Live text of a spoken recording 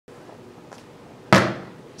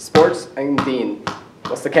Sports and Deen.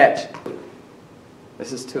 What's the catch?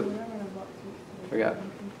 This is 2. We got.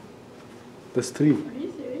 That's 3. Are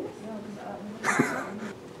you serious?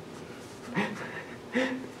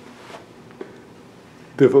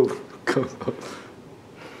 Devil comes out.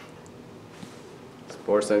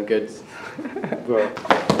 Sports and kids. Bro.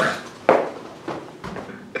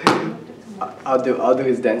 I'll do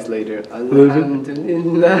his dance later.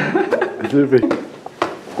 Alhamdulillah.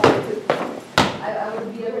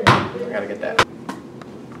 I gotta get that.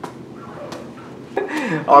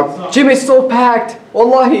 Our gym is so packed.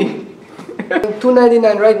 Wallahi.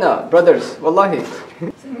 $2.99 right now, brothers. Wallahi.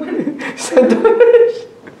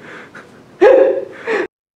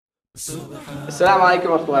 Assalamu alaikum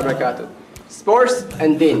wa rahmatullahi wa barakatuh. Sports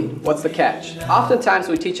and Deen, what's the catch? Oftentimes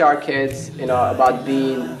we teach our kids, about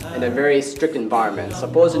Deen in a very strict environment.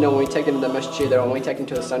 Suppose, when we take them to the masjid or when we take them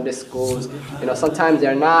to the Sunday schools, sometimes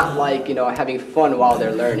they're not like, having fun while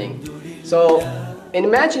they're learning. So,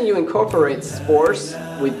 imagine you incorporate sports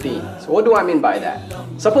with Deen. So what do I mean by that?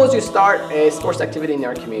 Suppose you start a sports activity in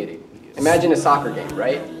your community. Imagine a soccer game,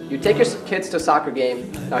 right? You take your kids to a soccer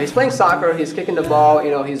game. Now he's playing soccer, he's kicking the ball,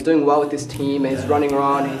 he's doing well with his team, he's running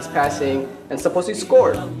around, he's passing, and suppose he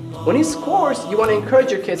scored. When he scores, you want to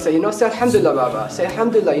encourage your kids, say Alhamdulillah, Baba. Say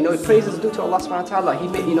Alhamdulillah, praise is due to Allah subhanahu wa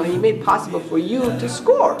ta'ala. He made possible for you to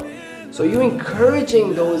score. So you're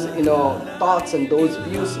encouraging those, thoughts and those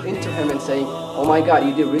views into him and saying, oh my God,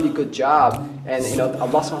 you did a really good job, and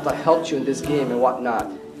Allah subhanahu wa ta'ala helped you in this game and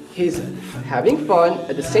whatnot. He's having fun,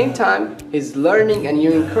 at the same time, he's learning, and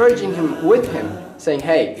you're encouraging him with him, saying,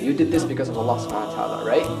 hey, you did this because of Allah subhanahu wa ta'ala,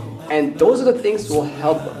 right? And those are the things will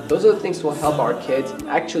help. Those are the things will help our kids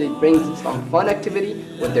actually bring some fun activity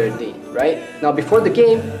with their Deen, right? Now before the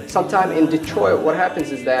game, sometime in Detroit, what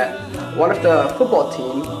happens is that one of the football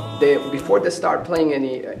team, before they start playing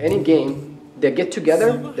any game, they get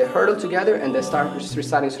together, they hurdle together, and they start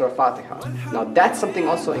reciting Surah Fatiha. Now that's something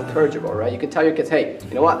also encourageable, right? You can tell your kids, hey,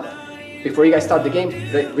 you know what? Before you guys start the game,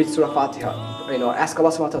 read Surah Fatiha. Ask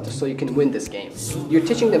Allah subhanahu wa ta'ala so you can win this game. You're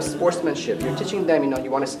teaching them sportsmanship. You're teaching them,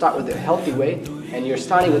 you want to start with a healthy way, and you're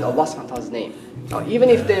starting with Allah subhanahu wa ta'ala's name. Now even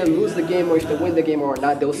if they lose the game or if they win the game or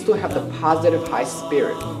not, they'll still have the positive high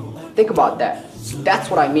spirit. Think about that. That's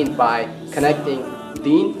what I mean by connecting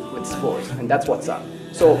Deen with sports, and that's what's up.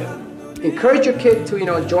 So encourage your kid to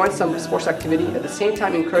join some sports activity. At the same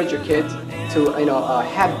time, encourage your kids to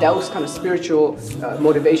have those kind of spiritual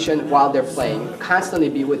motivation while they're playing. Constantly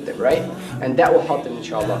be with them, right? And that will help them,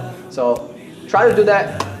 inshallah. So try to do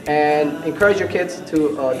that and encourage your kids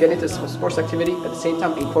to get into some sports activity. At the same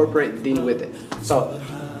time, incorporate Deen with it. So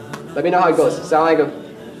let me know how it goes. Assalamu alaikum.